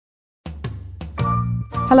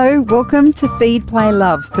Hello, welcome to Feed, Play,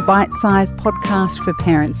 Love, the bite-sized podcast for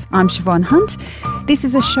parents. I'm Siobhan Hunt. This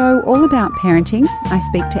is a show all about parenting. I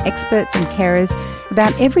speak to experts and carers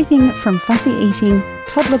about everything from fussy eating,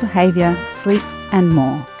 toddler behaviour, sleep and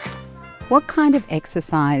more. What kind of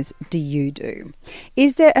exercise do you do?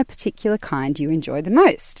 Is there a particular kind you enjoy the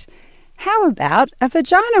most? How about a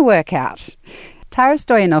vagina workout? Tara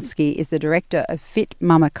Stojanovski is the director of Fit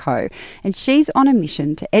Mama Co, and she's on a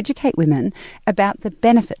mission to educate women about the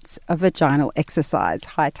benefits of vaginal exercise.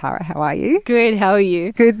 Hi Tara, how are you? Good, how are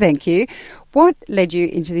you? Good, thank you. What led you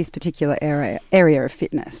into this particular area of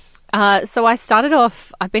fitness? So I started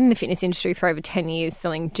off, I've been in the fitness industry for over 10 years,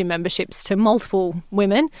 selling gym memberships to multiple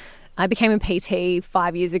women. I became a PT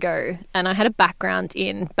 5 years ago, and I had a background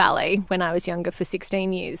in ballet when I was younger for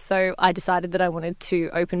 16 years. So I decided that I wanted to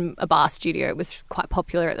open a bar studio. It was quite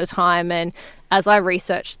popular at the time. And as I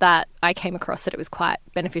researched that, I came across that it was quite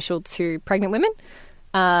beneficial to pregnant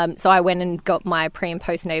women. So I went and got my pre- and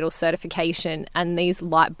postnatal certification, and these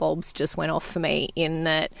light bulbs just went off for me in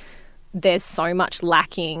that there's so much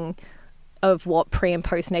lacking of what pre- and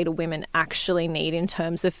postnatal women actually need in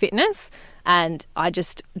terms of fitness. And I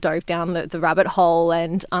just dove down the rabbit hole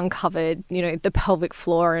and uncovered, the pelvic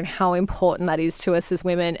floor and how important that is to us as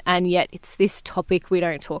women. And yet it's this topic we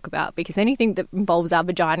don't talk about, because anything that involves our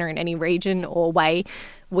vagina in any region or way,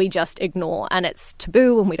 we just ignore, and it's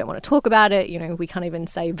taboo and we don't want to talk about it. We can't even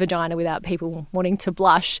say vagina without people wanting to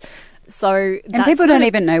blush. And people don't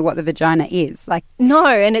even know what the vagina is. No,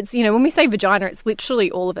 and it's, when we say vagina, it's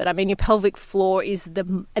literally all of it. I mean, your pelvic floor is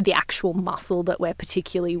the actual muscle that we're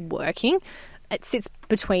particularly working. It sits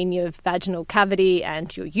between your vaginal cavity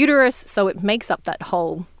and your uterus, so it makes up that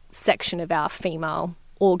whole section of our female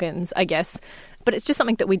organs, I guess. But it's just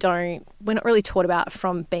something that we're not really taught about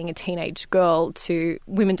from being a teenage girl to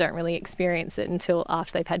women don't really experience it until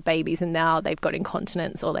after they've had babies, and now they've got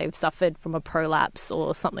incontinence or they've suffered from a prolapse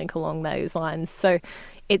or something along those lines. So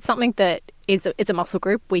it's something that it's a muscle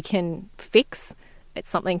group we can fix. It's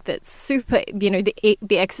something that's super,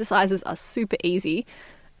 the exercises are super easy,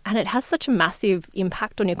 and it has such a massive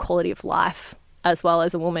impact on your quality of life as well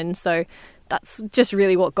as a woman. So that's just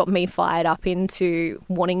really what got me fired up into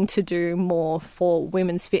wanting to do more for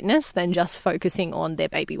women's fitness than just focusing on their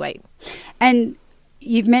baby weight. And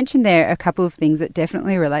you've mentioned there a couple of things that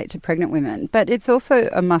definitely relate to pregnant women, but it's also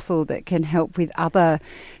a muscle that can help with other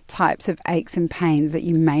types of aches and pains that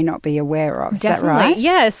you may not be aware of. Is that right?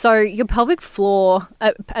 Yeah. So your pelvic floor,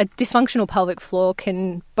 a dysfunctional pelvic floor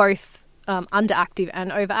can both underactive and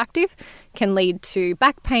overactive, can lead to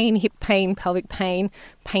back pain, hip pain, pelvic pain,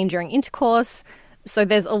 pain during intercourse. So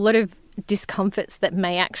there's a lot of discomforts that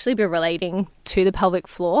may actually be relating to the pelvic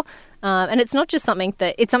floor. And it's not just something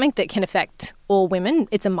that can affect all women.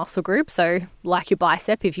 It's a muscle group. So like your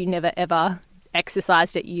bicep, if you never ever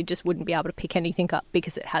exercised it, you just wouldn't be able to pick anything up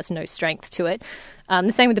because it has no strength to it.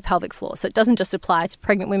 The same with the pelvic floor. So it doesn't just apply to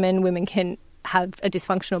pregnant women. Women can have a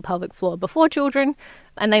dysfunctional pelvic floor before children,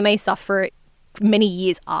 and they may suffer it many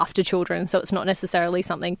years after children. So it's not necessarily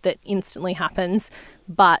something that instantly happens,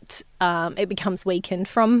 but it becomes weakened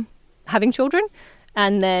from having children,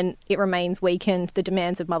 and then it remains weakened. The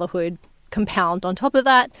demands of motherhood compound on top of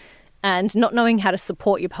that, and not knowing how to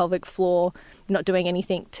support your pelvic floor, not doing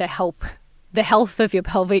anything to help the health of your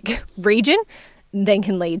pelvic region, then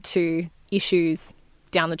can lead to issues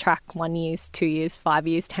down the track, 1 year, 2 years, 5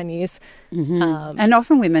 years, 10 years. Mm-hmm. And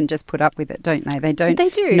often women just put up with it, don't they? They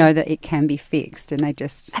do know that it can be fixed, and they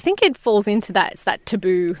just... I think it falls into that. It's that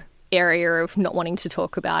taboo area of not wanting to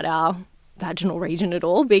talk about our vaginal region at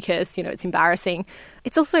all because, it's embarrassing.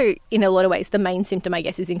 It's also, in a lot of ways, the main symptom, I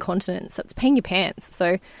guess, is incontinence. So it's peeing your pants.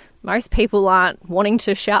 So most people aren't wanting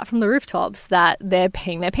to shout from the rooftops that they're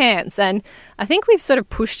peeing their pants. And I think we've sort of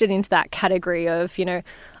pushed it into that category of,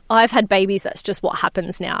 I've had babies, that's just what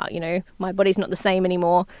happens now, my body's not the same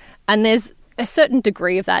anymore. And there's a certain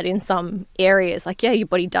degree of that in some areas. Your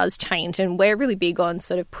body does change, and we're really big on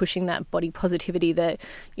sort of pushing that body positivity that,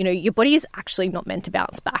 your body is actually not meant to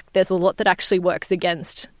bounce back. There's a lot that actually works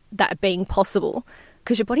against that being possible,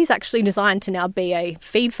 because your body's actually designed to now be a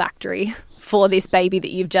feed factory for this baby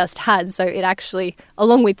that you've just had. So it actually,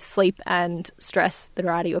 along with sleep and stress that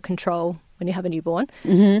are out of your control when you have a newborn.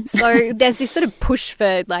 Mm-hmm. So there's this sort of push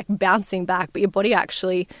for bouncing back, but your body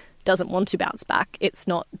actually doesn't want to bounce back. It's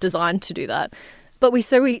not designed to do that. But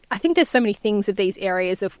I think there's so many things of these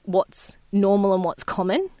areas of what's normal and what's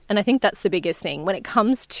common. And I think that's the biggest thing. When it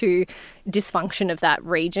comes to dysfunction of that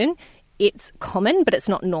region, it's common, but it's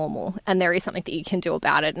not normal. And there is something that you can do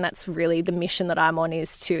about it. And that's really the mission that I'm on,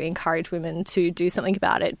 is to encourage women to do something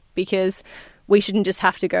about it, because we shouldn't just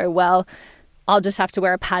have to go, well, I'll just have to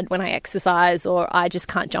wear a pad when I exercise, or I just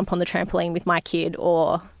can't jump on the trampoline with my kid,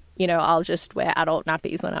 or, you know, I'll just wear adult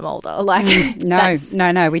nappies when I'm older. Like,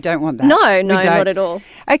 no, we don't want that. No, not at all.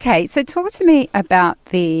 Okay, so talk to me about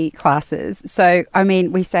the classes. So, I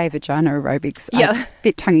mean, we say vagina aerobics, a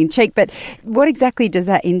bit tongue-in-cheek, but what exactly does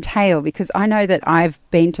that entail? Because I know that I've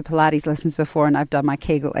been to Pilates lessons before and I've done my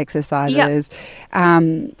Kegel exercises.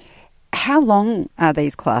 How long are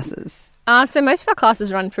these classes? So most of our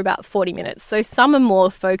classes run for about 40 minutes. So some are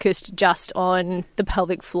more focused just on the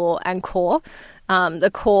pelvic floor and core.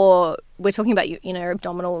 The core, we're talking about your inner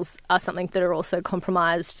abdominals, are something that are also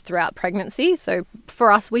compromised throughout pregnancy. So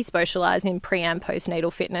for us, we specialise in pre and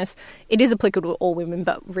postnatal fitness. It is applicable to all women,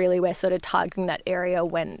 but really we're sort of targeting that area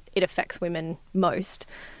when it affects women most.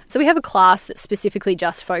 So we have a class that's specifically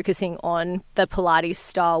just focusing on the Pilates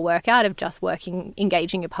style workout of just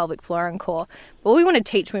engaging your pelvic floor and core. What we want to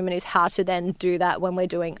teach women is how to then do that when we're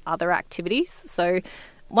doing other activities. So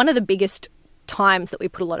one of the biggest times that we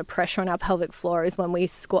put a lot of pressure on our pelvic floor is when we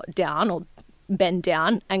squat down or bend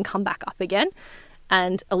down and come back up again.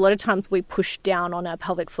 And a lot of times we push down on our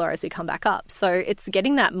pelvic floor as we come back up. So it's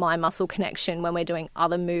getting that mind-muscle connection when we're doing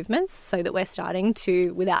other movements so that we're starting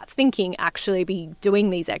to, without thinking, actually be doing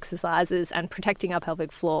these exercises and protecting our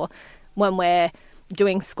pelvic floor when we're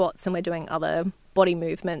doing squats and we're doing other body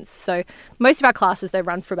movements. So most of our classes, they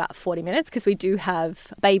run for about 40 minutes because we do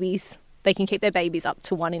have babies. They can keep their babies up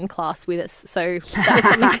to 1 in class with us. So that was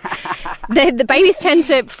something. The babies tend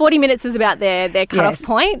to, 40 minutes is about their cut-off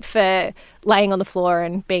point for laying on the floor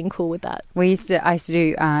and being cool with that. I used to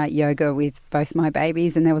do yoga with both my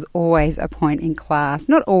babies, and there was always a point in class,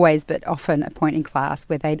 not always, but often a point in class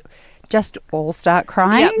where they'd just all start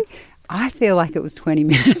crying. Yep. I feel like it was 20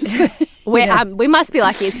 minutes. We must be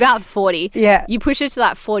lucky. It's about 40. Yeah. You push it to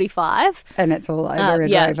that 45. And it's all over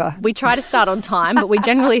and over. We try to start on time, but we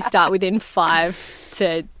generally start within 5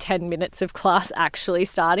 to 10 minutes of class actually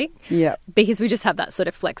starting. Yeah. Because we just have that sort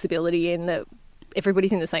of flexibility in that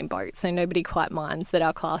everybody's in the same boat, so nobody quite minds that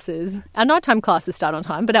our nighttime classes start on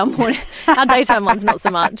time, but our daytime ones not so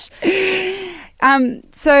much.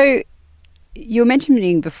 So you were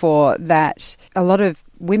mentioning before that a lot of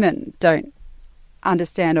women don't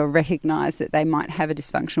understand or recognise that they might have a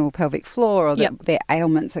dysfunctional pelvic floor or that their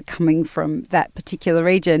ailments are coming from that particular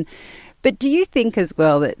region. But do you think as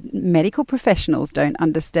well that medical professionals don't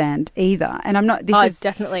understand either? And I'm not...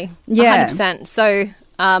 Definitely. Yeah. 100%. So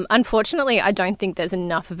unfortunately, I don't think there's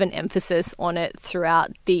enough of an emphasis on it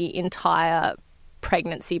throughout the entire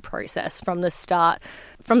pregnancy process from the start.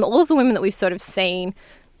 From all of the women that we've sort of seen,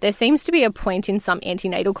 there seems to be a point in some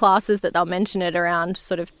antenatal classes that they'll mention it around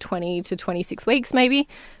sort of 20 to 26 weeks maybe.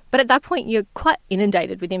 But at that point, you're quite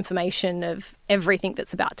inundated with information of everything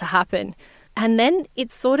that's about to happen. And then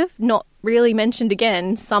it's sort of not really mentioned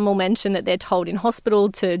again. Some will mention that they're told in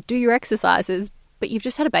hospital to do your exercises, but you've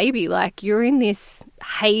just had a baby. Like, you're in this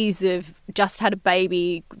haze of just had a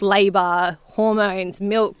baby, labour, hormones,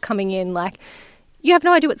 milk coming in. Like, you have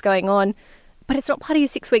no idea what's going on, but it's not part of your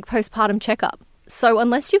 6-week postpartum checkup. So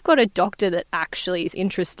unless you've got a doctor that actually is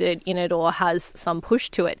interested in it or has some push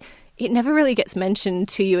to it, it never really gets mentioned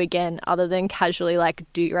to you again other than casually, like,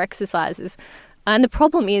 do your exercises. And the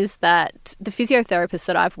problem is that the physiotherapists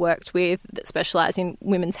that I've worked with that specialise in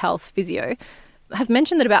women's health physio have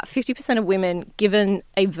mentioned that about 50% of women given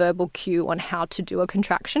a verbal cue on how to do a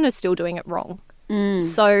contraction are still doing it wrong.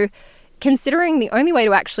 So considering the only way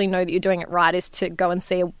to actually know that you're doing it right is to go and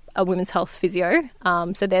see a women's health physio.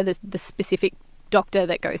 So they're the specific doctor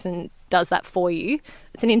that goes and does that for you.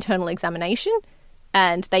 It's an internal examination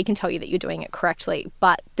and they can tell you that you're doing it correctly.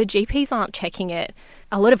 But the GPs aren't checking it.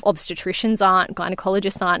 A lot of obstetricians aren't,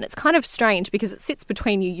 gynecologists aren't. It's kind of strange because it sits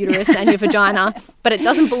between your uterus and your vagina, but it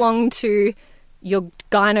doesn't belong to your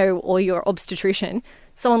gyno or your obstetrician.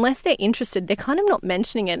 So unless they're interested, they're kind of not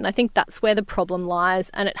mentioning it. And I think that's where the problem lies,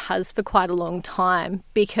 and it has for quite a long time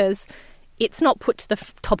because it's not put to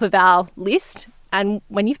the top of our list. And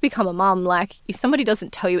when you've become a mum, like, if somebody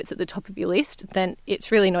doesn't tell you it's at the top of your list, then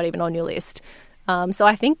it's really not even on your list. So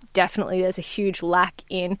I think definitely there's a huge lack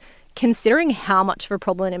in considering how much of a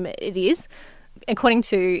problem it is. According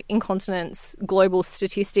to incontinence global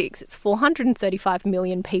statistics, it's 435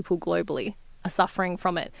 million people globally are suffering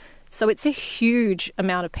from it. So it's a huge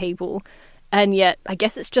amount of people. And yet I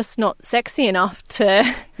guess it's just not sexy enough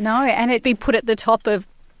to and it's be put at the top of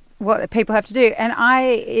what people have to do. And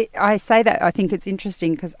I say that I think it's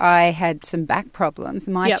interesting because I had some back problems.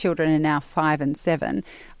 My children are now 5 and 7.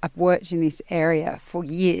 I've worked in this area for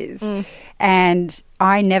years and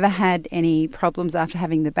I never had any problems after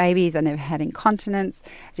having the babies. I never had incontinence.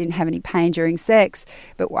 I didn't have any pain during sex.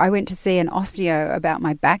 But I went to see an osteo about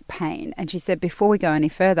my back pain and she said, before we go any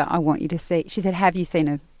further, I want you to see, she said, have you seen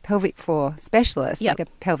a pelvic floor specialist, like a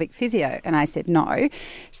pelvic physio? And I said, no. She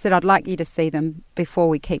said, I'd like you to see them before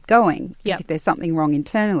we keep going, because if there's something wrong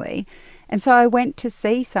internally. And so I went to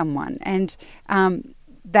see someone and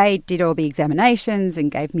they did all the examinations and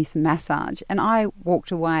gave me some massage. And I walked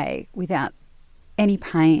away without any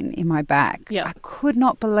pain in my back. I could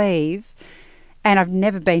not believe, and I've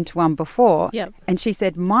never been to one before. And she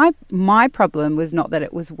said, my problem was not that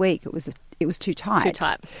it was weak, it was too tight. Too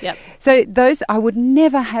tight, So those, I would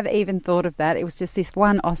never have even thought of that. It was just this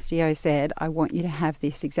one osteo said, I want you to have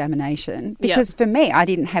this examination. Because for me, I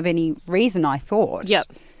didn't have any reason, I thought.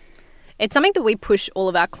 It's something that we push all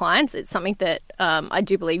of our clients. It's something that I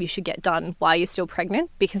do believe you should get done while you're still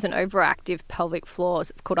pregnant, because an overactive pelvic floor,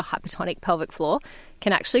 it's called a hypertonic pelvic floor,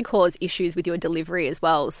 can actually cause issues with your delivery as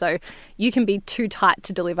well. So you can be too tight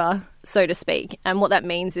to deliver, so to speak. And what that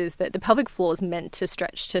means is that the pelvic floor is meant to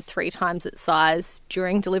stretch to 3 times its size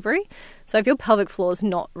during delivery. So if your pelvic floor is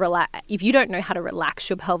not if you don't know how to relax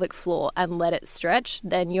your pelvic floor and let it stretch,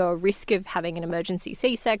 then your risk of having an emergency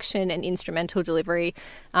C-section and instrumental delivery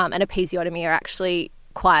and episiotomy are actually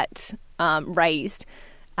quite raised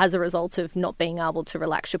as a result of not being able to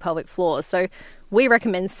relax your pelvic floor. So we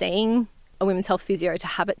recommend seeing a women's health physio to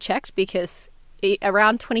have it checked, because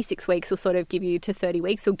around 26 weeks will sort of give you to 30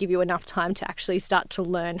 weeks will give you enough time to actually start to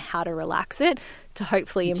learn how to relax it, to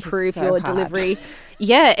hopefully improve your delivery.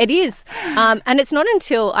 Yeah, it is. And it's not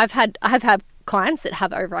until I have had clients that have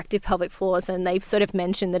overactive pelvic floors, and they've sort of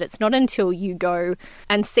mentioned that it's not until you go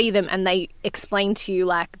and see them and they explain to you,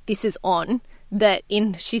 like, this is on, that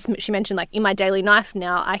she mentioned, like, in my daily life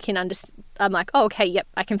now, I can understand. I'm like, oh, okay, yep,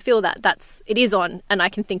 I can feel that. It is on, and I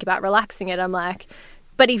can think about relaxing it. I'm like,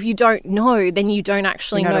 but if you don't know, then you don't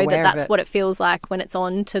actually know that that's what it feels like when it's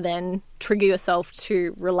on, to then trigger yourself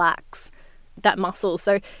to relax that muscle.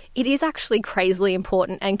 So it is actually crazily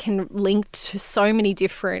important and can link to so many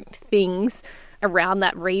different things around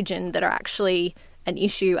that region that are actually an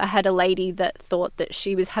issue. I had a lady that thought that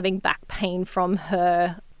she was having back pain from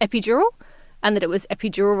her epidural and that it was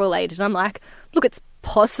epidural related. And I'm like, look, it's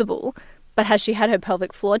possible, but has she had her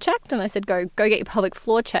pelvic floor checked? And I said, go get your pelvic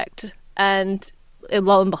floor checked. And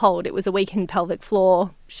lo and behold, it was a weakened pelvic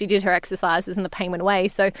floor. She did her exercises and the pain went away.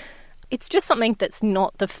 So it's just something that's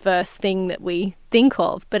not the first thing that we think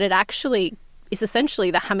of, but it actually is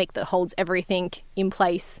essentially the hammock that holds everything in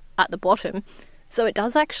place at the bottom. So it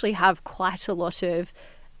does actually have quite a lot of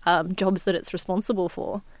jobs that it's responsible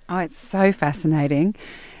for. Oh, it's so fascinating.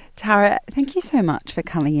 Tara, thank you so much for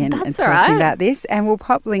coming in and talking about this. And we'll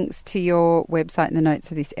pop links to your website in the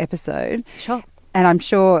notes of this episode. Sure. And I'm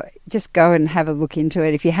sure just go and have a look into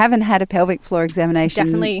it. If you haven't had a pelvic floor examination,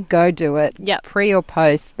 definitely go do it. Yep. Pre or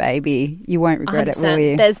post, baby. You won't regret 100%. It, will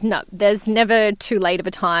you? There's never too late of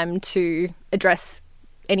a time to address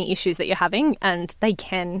any issues that you're having, and they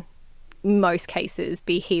can, in most cases,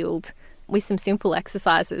 be healed with some simple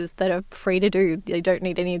exercises that are free to do. You don't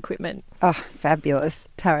need any equipment. Oh, fabulous.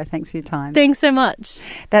 Tara, thanks for your time. Thanks so much.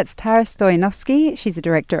 That's Tara Stojanovski. She's the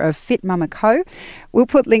director of Fit Mama Co. We'll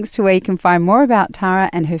put links to where you can find more about Tara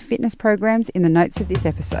and her fitness programs in the notes of this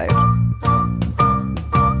episode.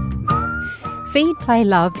 Feed, Play,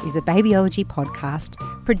 Love is a babyology podcast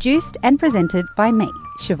produced and presented by me,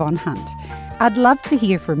 Siobhan Hunt. I'd love to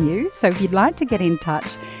hear from you, so if you'd like to get in touch,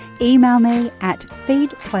 email me at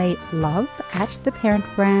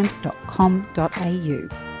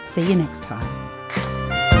feedplaylove@theparentbrand.com.au. See you next time.